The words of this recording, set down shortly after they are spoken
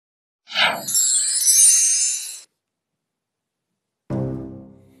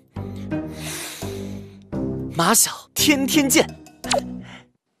马小天天见。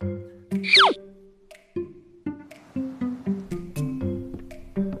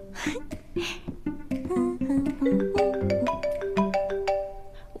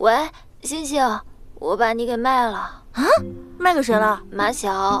喂，星星，我把你给卖了。啊？卖给谁了？马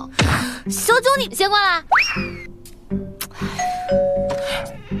小。小九，你先挂啦。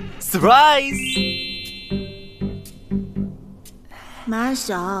Surprise！ 马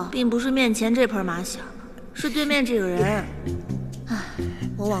小并不是面前这盆马小，是对面这个人。唉，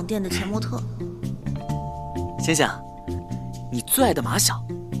我网店的前模特。星星，你最爱的马小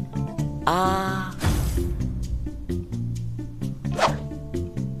啊？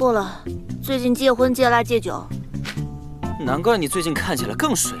不了，最近戒荤戒辣戒酒。难怪你最近看起来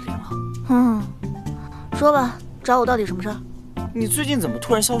更水灵了。说吧，找我到底什么事儿？你最近怎么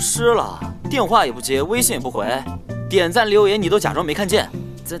突然消失了？电话也不接，微信也不回，点赞留言你都假装没看见。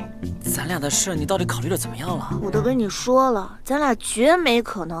咱俩的事你到底考虑的怎么样了？我都跟你说了，咱俩绝没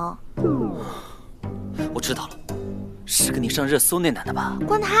可能。我知道了，是跟你上热搜那男的吧？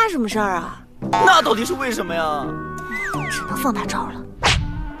关他什么事儿啊？那到底是为什么呀？只能放大招了。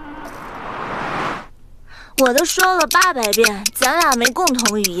我都说了800遍，咱俩没共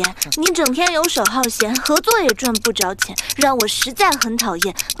同语言。你整天游手好闲，合作也赚不着钱，让我实在很讨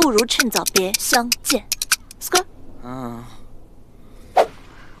厌。不如趁早别相见。Skr。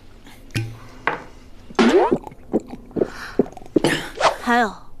还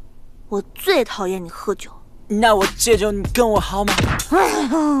有，我最讨厌你喝酒。那我戒酒，你跟我好吗？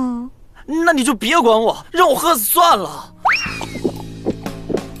那你就别管我，让我喝死算了。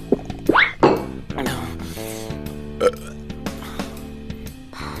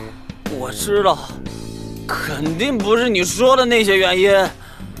我知道，肯定不是你说的那些原因，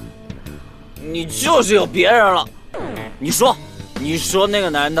你就是有别人了。你说那个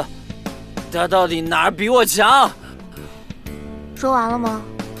男的，他到底哪儿比我强？说完了吗？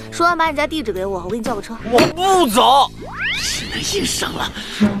说完把你家地址给我，我给你叫个车。我不走，只能硬上了。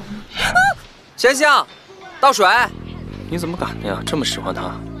贤星，倒水。你怎么敢的呀？这么喜欢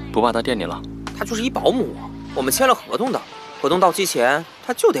他，不怕他电你了？他就是一保姆，我们签了合同的，合同到期前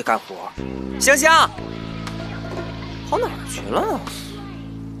他就得干活。星星，跑哪儿去了？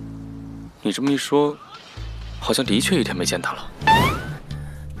你这么一说，好像的确一天没见他了。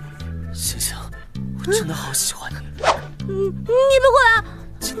星星，我真的好喜欢你。你别过来！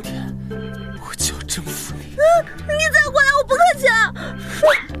今天我就要征服你。你再过来，我不客气了。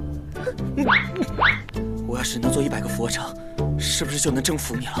我要是能做100个俯卧撑，是不是就能征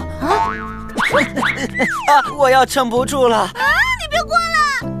服你了？我要撑不住了！你别过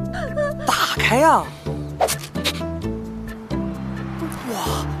来！打开呀！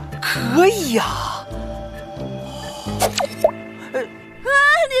哇，可以呀！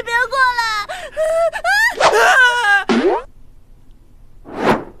你别过来！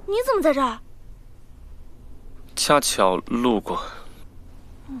你怎么在这儿？恰巧路过。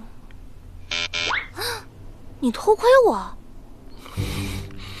你偷窥我？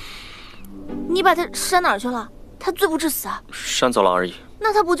你把他删哪儿去了？他罪不至死啊！删走了而已。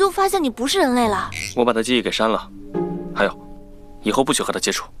那他不就发现你不是人类了？我把他记忆给删了。还有，以后不许和他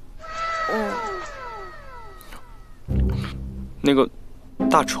接触。那个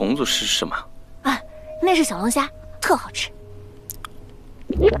大虫子是什么？啊，那是小龙虾，特好吃。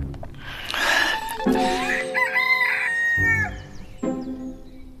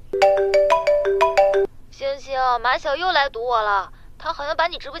星星，马小又来堵我了，他好像把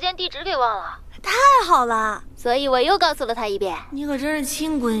你直播间地址给忘了。太好了，所以我又告诉了他一遍。你可真是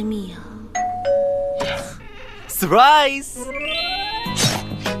亲闺蜜啊 ！Surprise！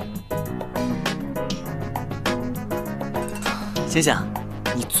 星星，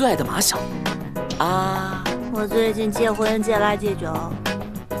你最爱的马小啊？我最近戒荤戒辣戒酒。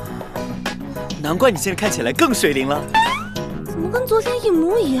难怪你现在看起来更水灵了。怎么跟昨天一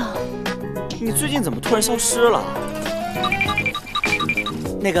模一样？你最近怎么突然消失了？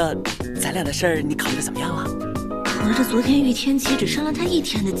那个，咱俩的事儿你考虑的怎么样了？合着昨天玉天琪只删了他1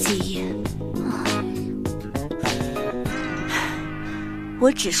天的记忆。我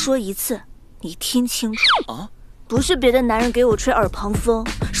只说一次，你听清楚啊！不是别的男人给我吹耳旁风，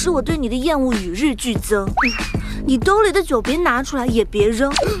是我对你的厌恶与日俱增。你兜里的酒别拿出来，也别扔。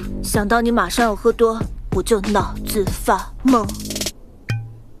想到你马上要喝多，我就脑子发懵。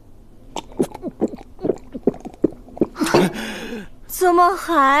怎么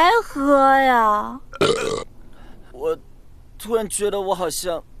还喝呀？我突然觉得我好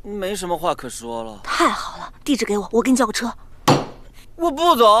像没什么话可说了。太好了，地址给我，我给你叫个车。我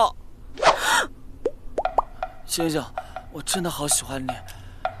不走。星星，我真的好喜欢你。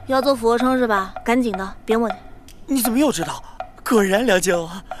要做俯卧撑是吧？赶紧的，别磨叽。你怎么又知道？果然了解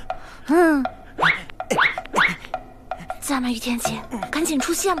我。嗯。再卖于天气，赶紧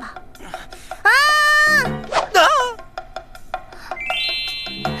出现吧！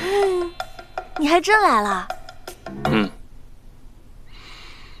你还真来了。嗯。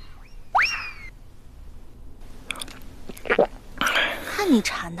看你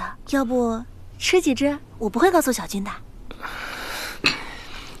馋的，要不吃几只？我不会告诉小军的。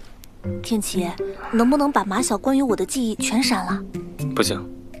天琪，能不能把马小关于我的记忆全删了？不行，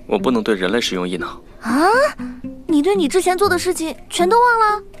我不能对人类使用异脑。啊？你对你之前做的事情全都忘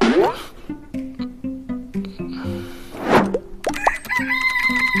了？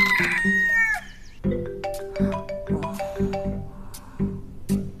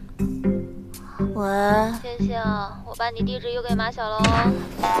喂，星星，我把你地址邮给马小了哦。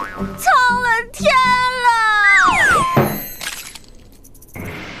苍了天了！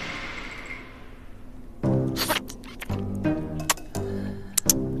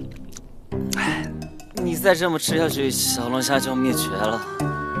你再这么吃下去，小龙虾就灭绝了。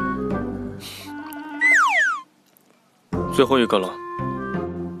最后一个了，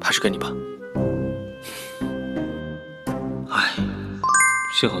还是给你吧。唉，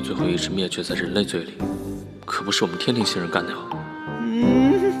幸好最后一只灭绝在人类嘴里，可不是我们天庭星人干掉。